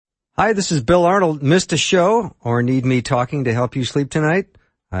Hi, this is Bill Arnold. Missed a show or need me talking to help you sleep tonight?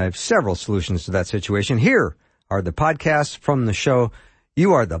 I have several solutions to that situation. Here are the podcasts from the show.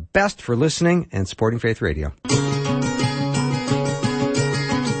 You are the best for listening and supporting Faith Radio.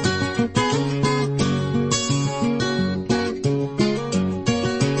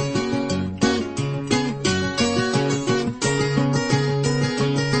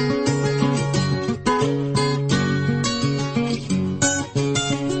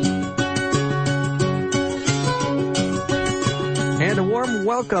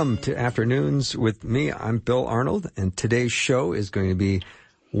 Welcome to Afternoons with me. I'm Bill Arnold, and today's show is going to be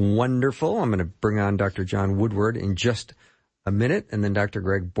wonderful. I'm going to bring on Dr. John Woodward in just a minute, and then Dr.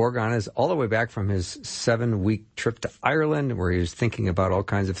 Greg Borgon is all the way back from his 7-week trip to Ireland, where he was thinking about all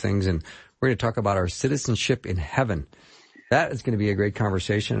kinds of things, and we're going to talk about our citizenship in heaven. That is going to be a great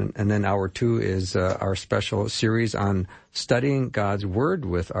conversation, and then hour 2 is our special series on studying God's Word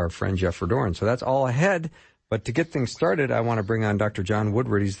with our friend Jeff Verdorn. So that's all ahead. But to get things started, I want to bring on Dr. John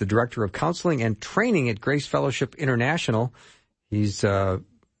Woodward. He's the Director of Counseling and Training at Grace Fellowship International. He's got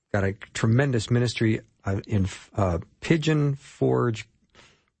a tremendous ministry in Pigeon Forge,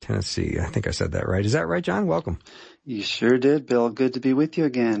 Tennessee. I think I said that right. Is that right, John? Welcome. You sure did, Bill. Good to be with you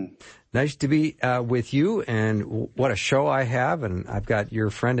again. Nice to be with you, and what a show I have. And I've got your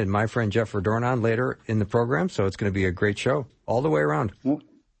friend and my friend Jeff Verdorn on later in the program, so it's going to be a great show all the way around.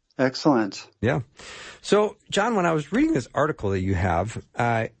 Excellent. Yeah. So, John, when I was reading this article that you have,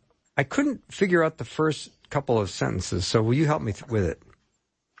 I couldn't figure out the first couple of sentences. So will you help me with it?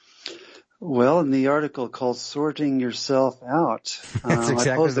 Well, in the article called Sorting Yourself Out, That's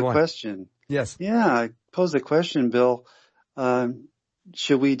exactly I posed the the one. question. Yes. Yeah, I posed the question, Bill.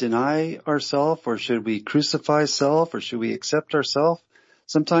 Should we deny ourselves, or should we crucify self, or should we accept ourselves?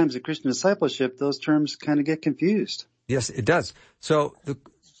 Sometimes in Christian discipleship, those terms kind of get confused. Yes, it does. So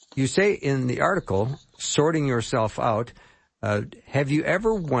you say in the article, sorting yourself out, have you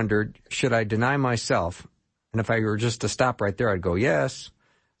ever wondered, should I deny myself? And if I were just to stop right there, I'd go, yes.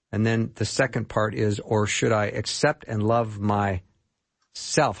 And then the second part is, or should I accept and love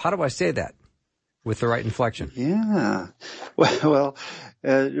myself? How do I say that with the right inflection? Yeah. Well,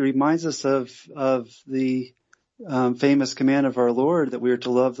 it reminds us of the famous command of our Lord that we are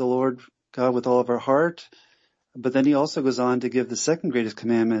to love the Lord God with all of our heart. But then he also goes on to give the second greatest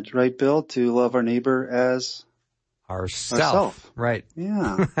commandment, right, Bill? To love our neighbor as ourself. Right.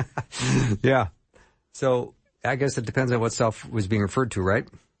 Yeah. Yeah. So I guess it depends on what self was being referred to, right?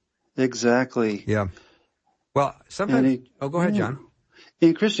 Exactly. Yeah. Well, sometimes... go ahead, John.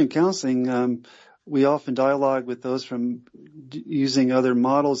 In Christian counseling, we often dialogue with those from using other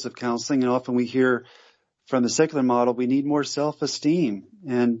models of counseling, and often we hear from the secular model, we need more self-esteem.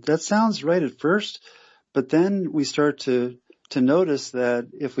 And that sounds right at first, but then we start to notice that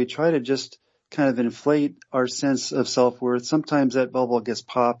if we try to just kind of inflate our sense of self-worth, sometimes that bubble gets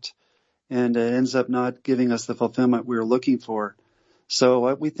popped and ends up not giving us the fulfillment we were looking for.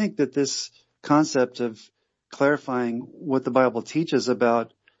 So we think that this concept of clarifying what the Bible teaches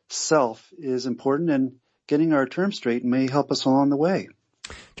about self is important, and getting our terms straight may help us along the way.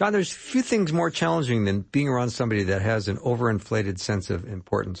 John, there's few things more challenging than being around somebody that has an overinflated sense of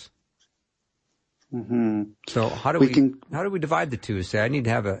importance. Mm-hmm. So how do we divide the two? Say, I need to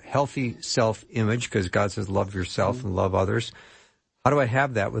have a healthy self-image because God says love yourself and love others. How do I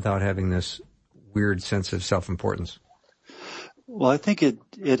have that without having this weird sense of self-importance? Well, I think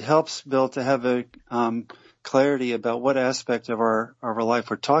it helps, Bill, to have a clarity about what aspect of our life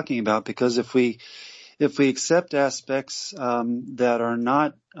we're talking about, because if we accept aspects that are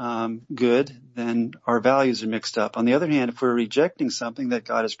not good, then our values are mixed up. On the other hand, if we're rejecting something that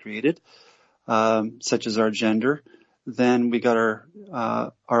God has created, such as our gender, then we got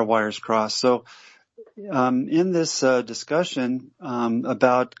our wires crossed. So in this discussion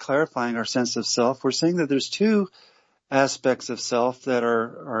about clarifying our sense of self, we're saying that there's two aspects of self that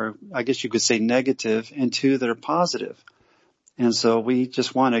are, I guess you could say, negative, and two that are positive. And so we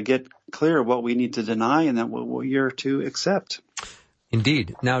just want to get clear what we need to deny and then what we are to accept.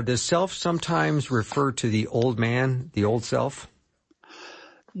 Indeed. Now, does self sometimes refer to the old man, the old self?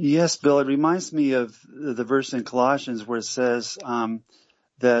 Yes, Bill. It reminds me of the verse in Colossians where it says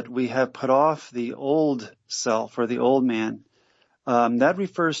that we have put off the old self, or the old man. That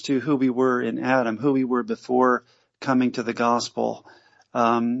refers to who we were in Adam, who we were before coming to the gospel.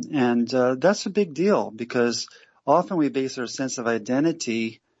 And that's a big deal, because often we base our sense of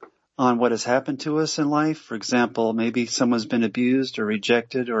identity on what has happened to us in life. For example, maybe someone's been abused or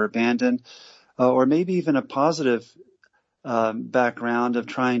rejected or abandoned, or maybe even a positive background of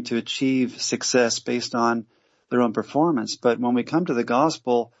trying to achieve success based on their own performance. But when we come to the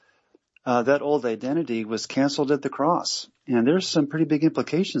gospel, that old identity was canceled at the cross. And there's some pretty big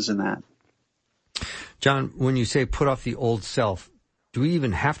implications in that. John, when you say put off the old self, do we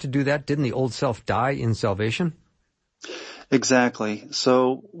even have to do that? Didn't the old self die in salvation? Exactly.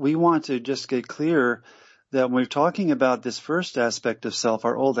 So we want to just get clear that when we're talking about this first aspect of self,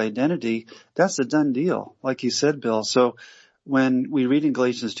 our old identity, that's a done deal, like you said, Bill. So when we read in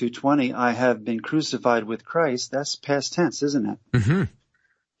Galatians 2:20, I have been crucified with Christ, that's past tense, isn't it? Mm-hmm.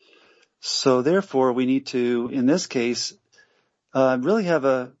 So therefore, we need to, in this case, really have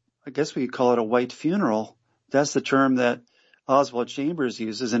I guess we could call it a white funeral. That's the term that Oswald Chambers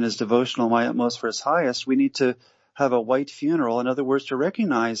uses in his devotional, My Utmost for His Highest. We need to have a white funeral. In other words, to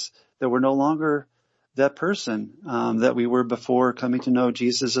recognize that we're no longer that person that we were before coming to know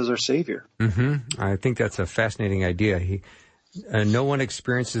Jesus as our Savior. Mm-hmm. I think that's a fascinating idea. No one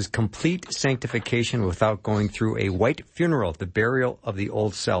experiences complete sanctification without going through a white funeral, the burial of the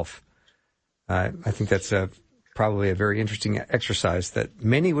old self. I think that's probably a very interesting exercise that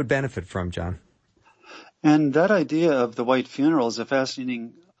many would benefit from, John. And that idea of the white funeral is a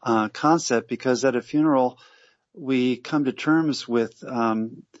fascinating concept, because at a funeral we come to terms with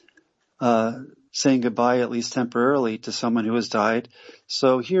saying goodbye, at least temporarily, to someone who has died.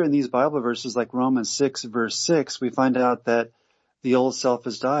 So here in these Bible verses, like Romans 6, verse 6, we find out that the old self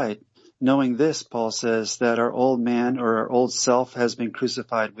has died. Knowing this, Paul says, that our old man or our old self has been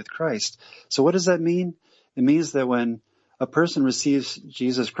crucified with Christ. So what does that mean? It means that when a person receives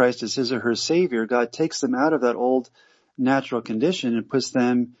Jesus Christ as his or her Savior, God takes them out of that old natural condition and puts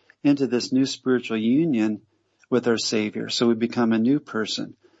them into this new spiritual union with our Savior. So we become a new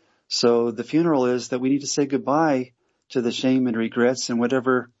person. So the funeral is that we need to say goodbye to the shame and regrets and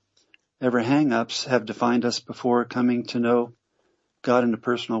whatever hang-ups have defined us before coming to know God in a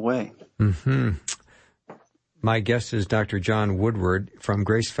personal way. Mm-hmm. My guest is Dr. John Woodward from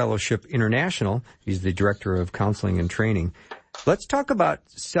Grace Fellowship International. He's the Director of Counseling and Training. Let's talk about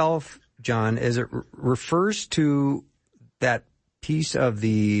self, John, as it refers to that piece of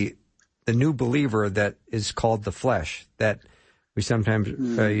the new believer that is called the flesh, that we sometimes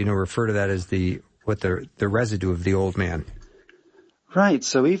refer to that as the residue of the old man. Right.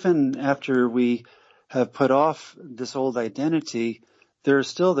 So even after we have put off this old identity, there's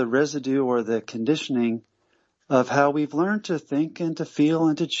still the residue or the conditioning of how we've learned to think and to feel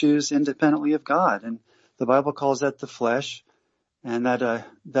and to choose independently of God. And the Bible calls that the flesh. And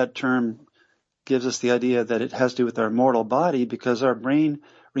that term gives us the idea that it has to do with our mortal body, because our brain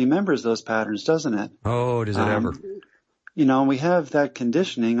remembers those patterns, doesn't it? Oh, does it ever? We have that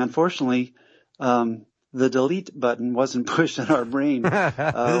conditioning. Unfortunately, the delete button wasn't pushed in our brain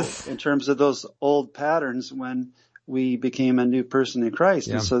in terms of those old patterns when we became a new person in Christ.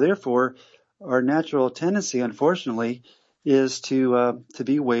 Yeah. And so therefore, our natural tendency, unfortunately, is to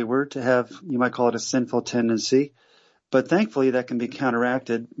be wayward, to have, you might call it a sinful tendency. But thankfully, that can be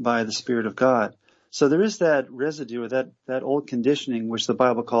counteracted by the Spirit of God. So there is that residue, or that old conditioning, which the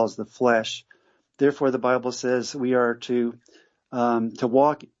Bible calls the flesh. Therefore, the Bible says we are to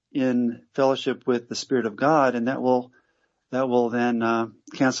walk in fellowship with the Spirit of God, and that will then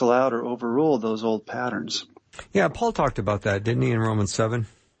cancel out or overrule those old patterns. Yeah, Paul talked about that, didn't he, in Romans 7?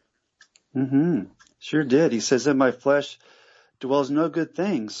 Mm-hmm. Sure did. He says, in my flesh dwells no good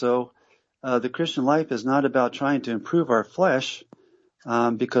thing. So the Christian life is not about trying to improve our flesh,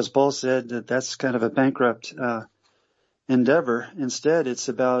 because Paul said that that's kind of a bankrupt endeavor. Instead, it's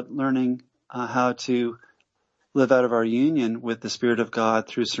about learning how to live out of our union with the Spirit of God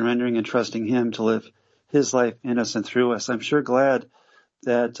through surrendering and trusting Him to live His life in us and through us. I'm sure glad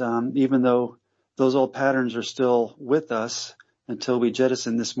that even though those old patterns are still with us until we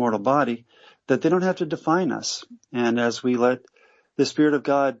jettison this mortal body, that they don't have to define us. And as we let the Spirit of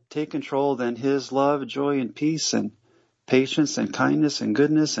God take control, then His love, joy, and peace, and patience, and kindness, and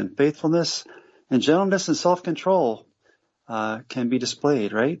goodness, and faithfulness, and gentleness, and self-control can be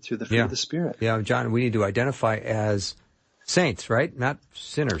displayed, right, through the fruit of the Spirit. Yeah, John, we need to identify as saints, right, not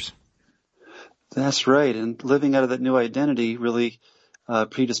sinners. That's right, and living out of that new identity really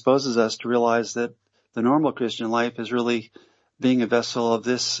predisposes us to realize that the normal Christian life is really being a vessel of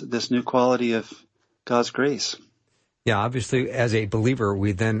this new quality of God's grace. Yeah, obviously, as a believer,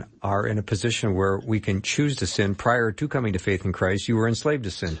 we then are in a position where we can choose to sin. Prior to coming to faith in Christ, you were enslaved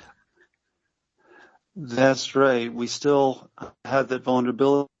to sin. That's right. We still have that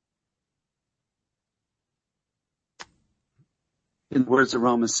vulnerability. In the words of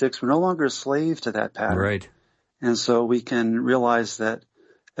Romans 6, we're no longer a slave to that pattern. Right. And so we can realize that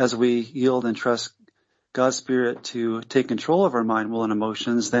as we yield and trust God's Spirit to take control of our mind, will, and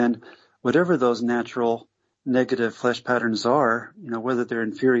emotions, then whatever those natural negative flesh patterns are, whether they're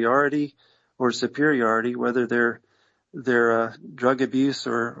inferiority or superiority, whether they're drug abuse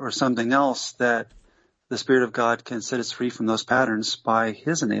or something else, that the Spirit of God can set us free from those patterns by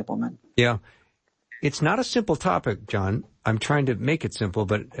His enablement. Yeah. It's not a simple topic, John. I'm trying to make it simple,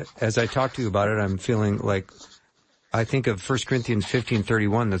 but as I talk to you about it, I'm feeling like I think of 1 Corinthians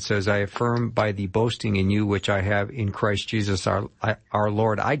 15:31 that says, I affirm by the boasting in you which I have in Christ Jesus our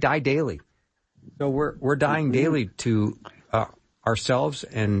Lord. I die daily. So we're dying daily to ourselves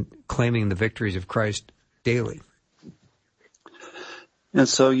and claiming the victories of Christ daily. And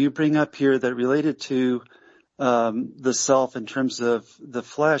so you bring up here that related to the self in terms of the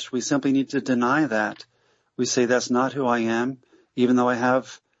flesh, we simply need to deny that. We say that's not who I am, even though I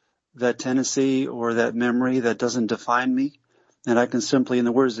have that tendency or that memory that doesn't define me. And I can simply, in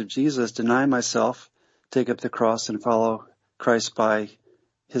the words of Jesus, deny myself, take up the cross, and follow Christ by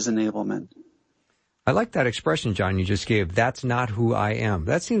His enablement. I like that expression, John, you just gave. That's not who I am.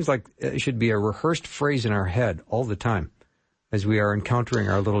 That seems like it should be a rehearsed phrase in our head all the time as we are encountering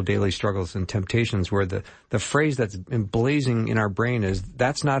our little daily struggles and temptations, where the phrase that's blazing in our brain is,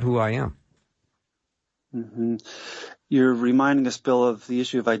 that's not who I am. Mm-hmm. You're reminding us, Bill, of the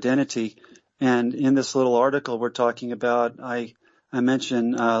issue of identity. And in this little article we're talking about, I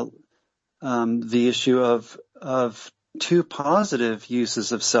mentioned the issue of two positive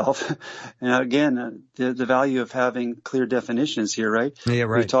uses of self. And again, the value of having clear definitions here, right? Yeah,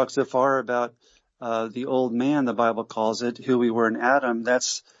 right. We talked so far about the old man, the Bible calls it, who we were in Adam.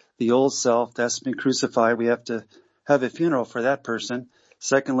 That's the old self. That's been crucified. We have to have a funeral for that person.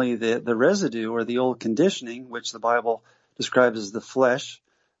 Secondly, the residue or the old conditioning, which the Bible describes as the flesh.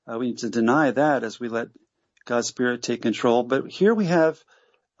 We need to deny that as we let God's Spirit take control. But here we have,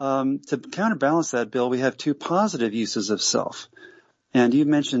 to counterbalance that, Bill, we have two positive uses of self. And you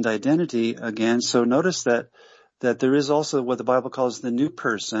mentioned identity again. So notice that there is also what the Bible calls the new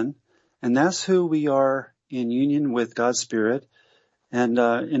person. And that's who we are in union with God's Spirit. And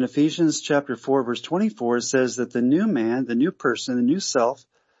in Ephesians chapter 4, verse 24, it says that the new man, the new person, the new self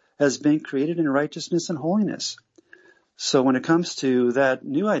has been created in righteousness and holiness. So when it comes to that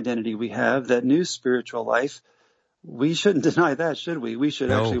new identity we have, that new spiritual life, we shouldn't deny that, should we? We should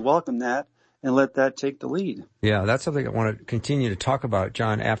actually welcome that and let that take the lead. Yeah, that's something I want to continue to talk about,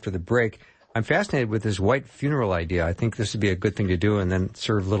 John, after the break. I'm fascinated with this white funeral idea. I think this would be a good thing to do, and then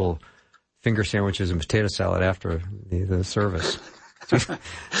serve little finger sandwiches and potato salad after the service.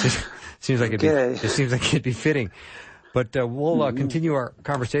 Seems like it'd be fitting. But we'll continue our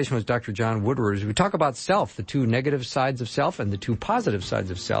conversation with Dr. John Woodward as we talk about self, the two negative sides of self and the two positive sides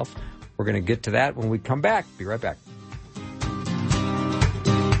of self. We're going to get to that when we come back. Be right back.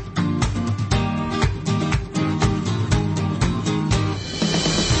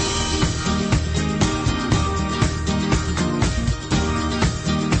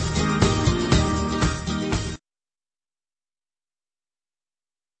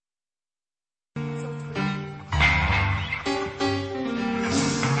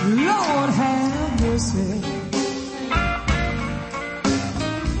 Lord have mercy.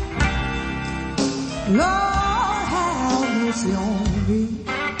 Lord have mercy on me.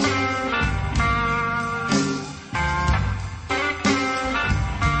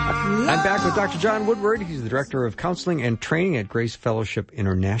 I'm back with Dr. John Woodward. He's the Director of Counseling and Training at Grace Fellowship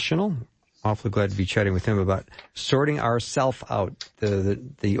International. Awfully glad to be chatting with him about sorting our self out,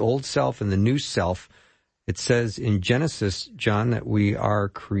 the old self and the new self. It says in Genesis, John, that we are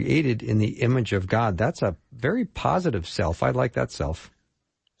created in the image of God. That's a very positive self. I like that self.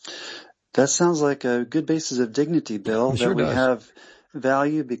 That sounds like a good basis of dignity, Bill, Sure that we does. have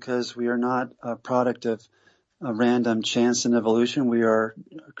value because we are not a product of a random chance and evolution. We are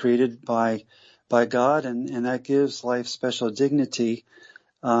created by God, and that gives life special dignity.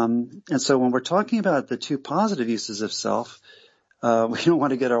 And so when we're talking about the two positive uses of self, we don't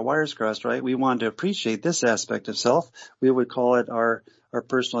want to get our wires crossed, right? We want to appreciate this aspect of self. We would call it our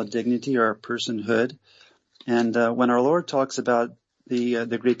personal dignity or our personhood. And when our Lord talks about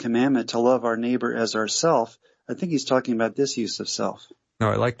the great commandment to love our neighbor as ourself, I think he's talking about this use of self. No,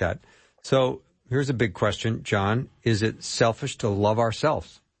 I like that. So here's a big question, John. Is it selfish to love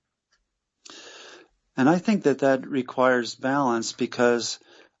ourselves? And I think that requires balance, because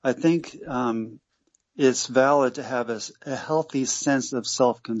I think it's valid to have a healthy sense of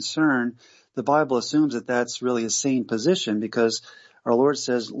self-concern. The Bible assumes that that's really a sane position, because our Lord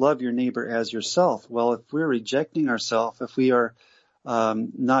says, love your neighbor as yourself. Well, if we're rejecting ourselves, if we are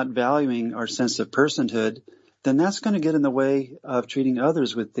not valuing our sense of personhood, then that's going to get in the way of treating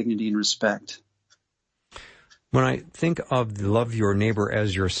others with dignity and respect. When I think of love your neighbor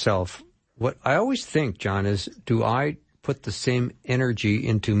as yourself, What I always think, John, is do I put the same energy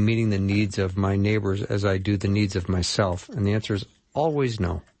into meeting the needs of my neighbors as I do the needs of myself? And the answer is always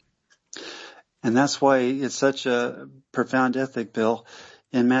no. And that's why it's such a profound ethic, Bill.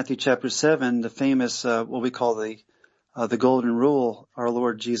 In Matthew chapter 7, the famous, what we call the golden rule, our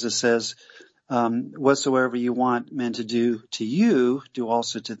Lord Jesus says, whatsoever you want men to do to you, do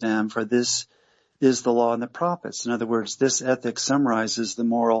also to them, for this is the law and the prophets. In other words, this ethic summarizes the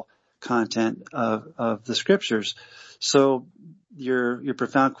moral content of the scriptures. So your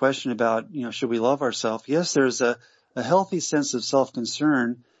profound question about, should we love ourselves? Yes, there's a healthy sense of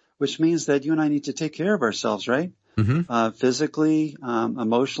self-concern, which means that you and I need to take care of ourselves, right? Mm-hmm. Physically,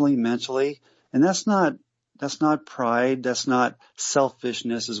 emotionally, mentally. And that's not pride. That's not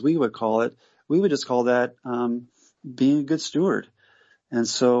selfishness, as we would call it. We would just call that being a good steward. And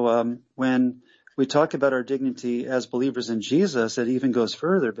so when we talk about our dignity as believers in Jesus, it even goes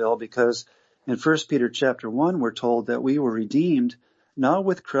further, Bill, because in 1 Peter chapter 1, we're told that we were redeemed not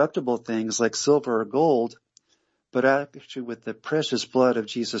with corruptible things like silver or gold, but actually with the precious blood of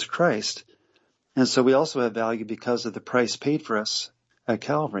Jesus Christ. And so we also have value because of the price paid for us at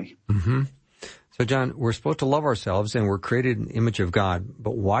Calvary. Mm-hmm. So, John, we're supposed to love ourselves, and we're created in the image of God.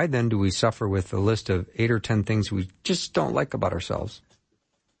 But why then do we suffer with a list of 8 or 10 things we just don't like about ourselves?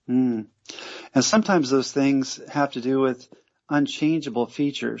 And sometimes those things have to do with unchangeable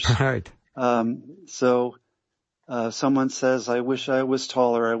features. Right. So someone says, I wish I was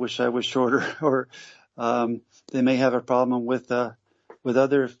taller, I wish I was shorter, or they may have a problem with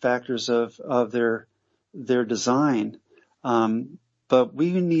other factors of their design. But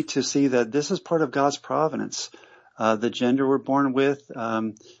we need to see that this is part of God's providence. The gender we're born with,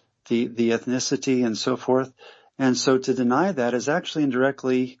 the ethnicity and so forth. And so to deny that is actually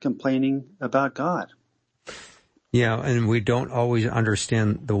indirectly complaining about God. Yeah, and we don't always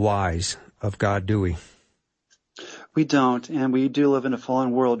understand the whys of God, do we? We don't, and we do live in a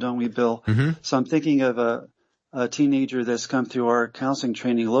fallen world, don't we, Bill? Mm-hmm. So I'm thinking of a teenager that's come through our counseling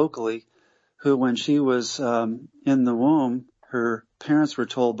training locally, who when she was in the womb, her parents were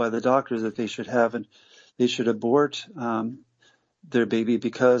told by the doctors that they should abort their baby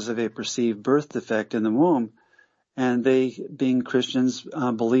because of a perceived birth defect in the womb. And they, being Christians,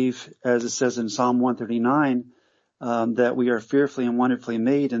 believe, as it says in Psalm 139, that we are fearfully and wonderfully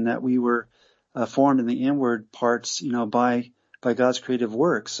made, and that we were formed in the inward parts, by God's creative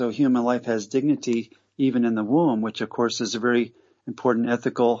work. So human life has dignity even in the womb, which of course is a very important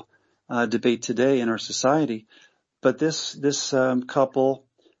ethical debate today in our society. But this couple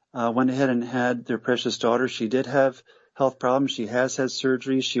went ahead and had their precious daughter. She did have health problems. She has had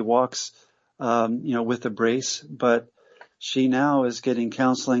surgery. She walks, with a brace, but she now is getting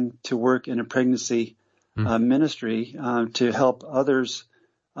counseling to work in a pregnancy ministry to help other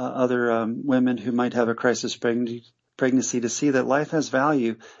women who might have a crisis pregnancy to see that life has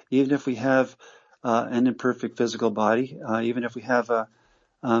value, even if we have an imperfect physical body, even if we have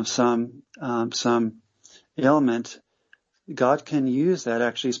some ailment. God can use that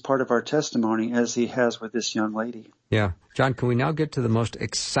actually as part of our testimony, as he has with this young lady. Yeah. John, can we now get to the most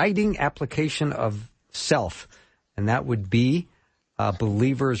exciting application of self? And that would be a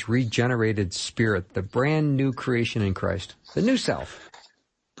believer's regenerated spirit, the brand new creation in Christ, the new self.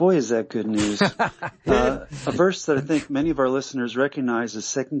 Boy, is that good news. A verse that I think many of our listeners recognize is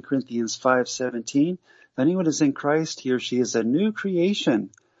 2 Corinthians 5:17. If anyone is in Christ, he or she is a new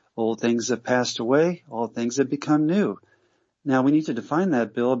creation. Old things have passed away, all things have become new. Now, we need to define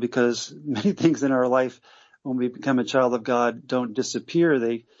that, Bill, because many things in our life, when we become a child of God, don't disappear.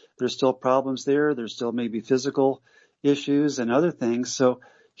 There's still problems there. There's still maybe physical issues and other things. So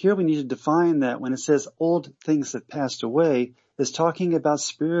here we need to define that when it says old things have passed away, it's talking about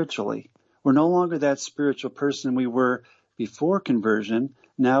spiritually. We're no longer that spiritual person we were before conversion.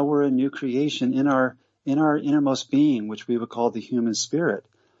 Now we're a new creation in our innermost being, which we would call the human spirit.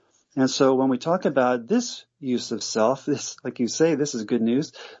 And so when we talk about this use of self, this, like you say, this is good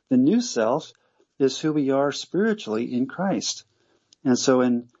news. The new self is who we are spiritually in Christ. And so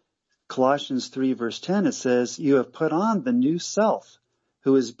in Colossians 3 verse 10, it says, you have put on the new self,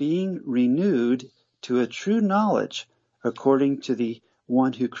 who is being renewed to a true knowledge according to the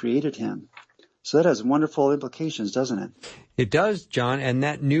one who created him. So that has wonderful implications, doesn't it? It does, John. And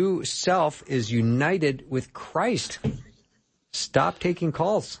that new self is united with Christ. Stop taking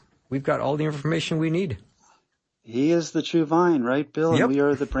calls. We've got all the information we need. He is the true vine, right, Bill? Yep. And we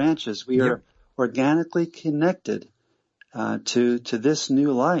are the branches. We are organically connected to this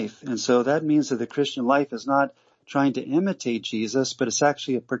new life. And so that means that the Christian life is not trying to imitate Jesus, but it's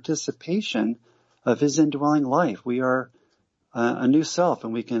actually a participation of his indwelling life. We are a new self,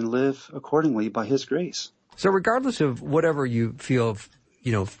 and we can live accordingly by His grace. So regardless of whatever you feel,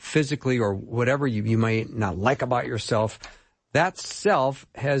 physically or whatever you might not like about yourself, that self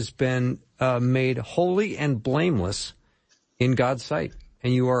has been made holy and blameless in God's sight,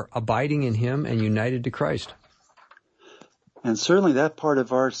 and you are abiding in Him and united to Christ. And certainly that part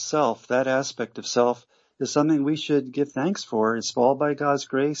of our self, that aspect of self, is something we should give thanks for. It's all by God's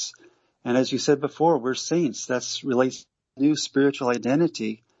grace. And as you said before, we're saints. That relates to new spiritual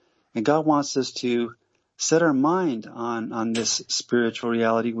identity. And God wants us to set our mind on this spiritual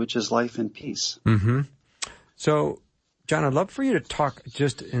reality, which is life and peace. Mm-hmm. So, John, I'd love for you to talk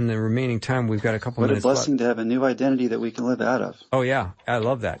just in the remaining time. We've got a couple minutes left. What a blessing to have a new identity that we can live out of. Oh, yeah. I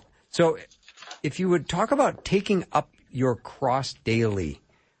love that. So if you would talk about taking up your cross daily,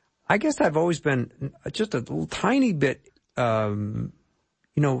 I guess I've always been just a little tiny bit, uncertain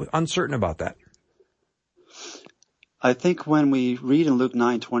about that. I think when we read in Luke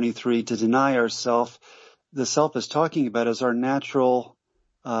 9:23 to deny ourself, the self is talking about as our natural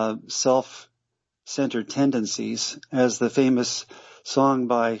self-centered tendencies, as the famous song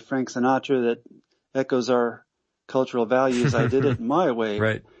by Frank Sinatra that echoes our cultural values, I did it my way.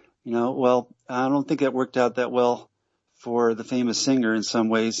 Right. Well, I don't think that worked out that well for the famous singer in some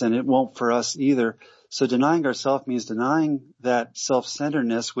ways, and it won't for us either. So denying ourselves means denying that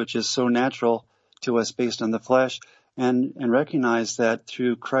self-centeredness, which is so natural to us based on the flesh, and recognize that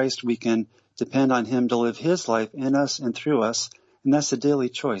through Christ we can depend on Him to live His life in us and through us. And that's a daily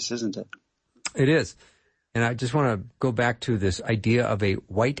choice, isn't it? It is. And I just want to go back to this idea of a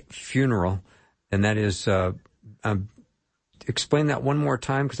white funeral, and that is, explain that one more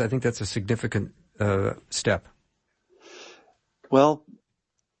time, because I think that's a significant step. Well,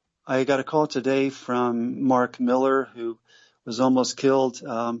 I got a call today from Mark Miller, who was almost killed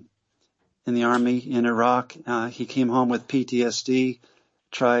in the army in Iraq. He came home with PTSD,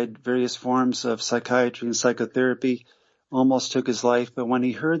 tried various forms of psychiatry and psychotherapy, almost took his life. But when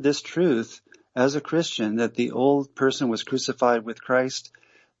he heard this truth as a Christian, that the old person was crucified with Christ,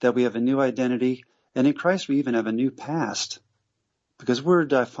 that we have a new identity, and in Christ we even have a new past, because we're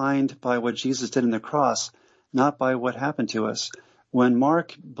defined by what Jesus did on the cross, not by what happened to us. When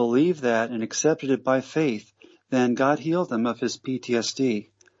Mark believed that and accepted it by faith, then God healed him of his PTSD.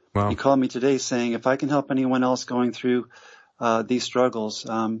 Wow. He called me today saying, if I can help anyone else going through these struggles,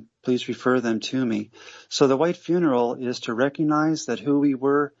 please refer them to me. So the white funeral is to recognize that who we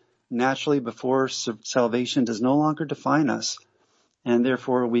were naturally before salvation does no longer define us, and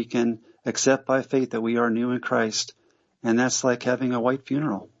therefore we can accept by faith that we are new in Christ, and that's like having a white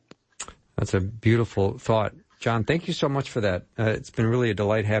funeral. That's a beautiful thought. John, thank you so much for that. It's been really a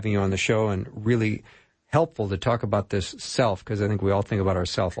delight having you on the show, and really helpful to talk about this self, because I think we all think about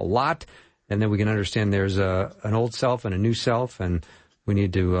ourself a lot, and then we can understand there's an old self and a new self, and we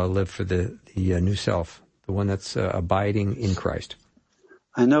need to live for the new self, the one that's abiding in Christ.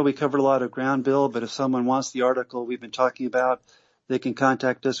 I know we covered a lot of ground, Bill, but if someone wants the article we've been talking about, they can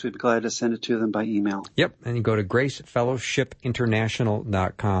contact us. We'd be glad to send it to them by email. Yep, and you go to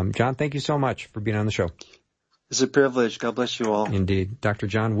gracefellowshipinternational.com. John, thank you so much for being on the show. It's a privilege. God bless you all. Indeed. Dr.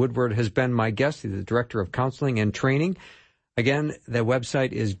 John Woodward has been my guest. He's the Director of Counseling and Training. Again, the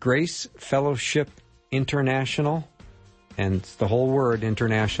website is Grace Fellowship International, and it's the whole word,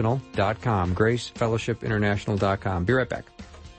 international.com, gracefellowshipinternational.com. Be right back.